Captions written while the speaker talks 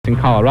in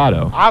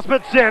Colorado.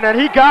 Osmondson, and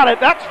he got it.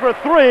 That's for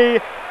 3.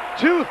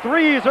 2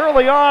 threes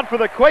early on for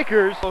the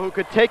Quakers, who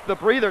could take the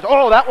breathers.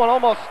 Oh, that one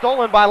almost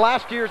stolen by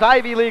last year's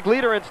Ivy League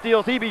leader in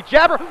steals, E.B.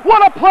 Jabber.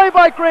 What a play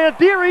by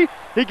Grandieri.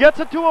 He gets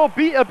it to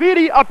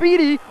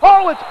Abidi.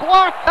 Oh, it's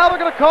blocked. Now they're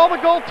going to call the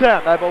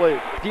goaltend, I believe.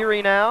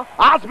 Deary now.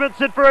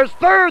 Osmondson for his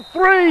 3rd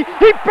 3.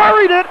 He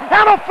buried it,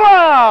 and a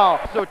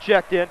foul. So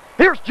checked in.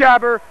 Here's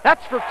Jabber.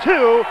 That's for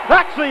 2.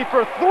 Actually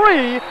for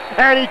 3,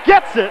 and he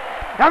gets it.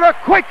 And the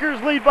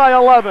Quakers lead by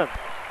 11.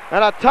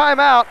 And a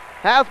timeout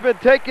has been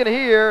taken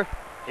here.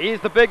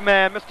 He's the big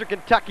man, Mr.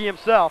 Kentucky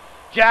himself.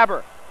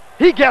 Jabber,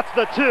 he gets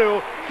the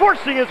 2,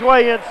 forcing his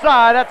way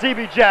inside. That's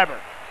E.B.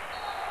 Jabber.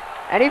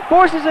 And he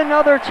forces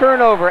another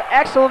turnover.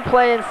 Excellent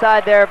play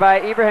inside there by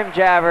Ibrahim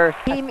Jabber.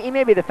 He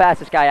may be the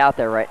fastest guy out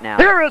there right now.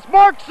 Here is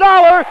Mark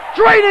Zoller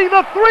draining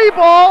the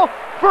 3-ball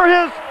for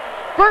his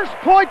first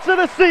points of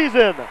the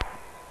season.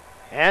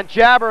 And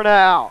Jabber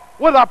now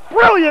with a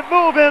brilliant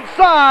move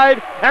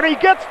inside, and he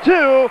gets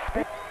 2.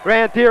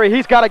 Grandieri,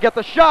 he's got to get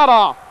the shot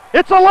off.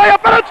 It's a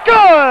layup, and it's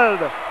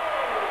good!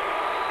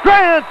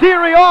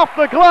 Grandieri off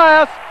the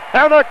glass,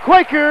 and the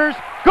Quakers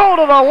go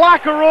to the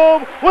locker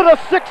room with a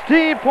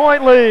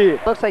 16-point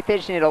lead. Looks like they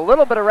just need a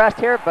little bit of rest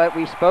here, but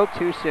we spoke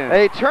too soon.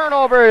 A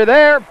turnover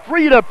there.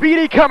 Frida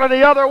Beatty coming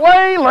the other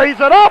way, lays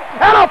it up,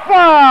 and a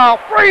foul!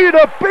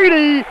 Frida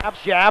Beatty!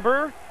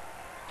 Jabber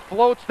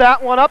floats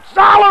that one up.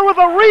 Zoller with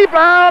a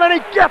rebound, and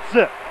he gets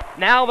it.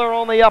 Now they're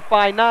only up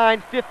by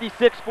 9,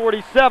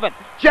 56-47.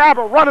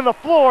 Jabber running the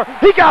floor.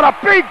 He got a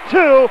big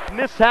 2.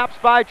 Mishaps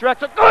by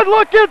Drexel. Good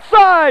look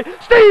inside.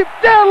 Steve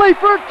Stanley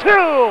for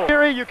 2.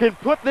 Here you can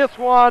put this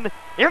one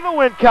in the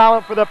win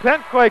column for the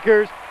Penn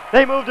Quakers.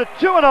 They moved to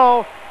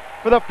 2-0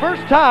 for the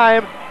first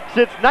time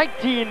since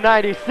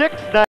 1996.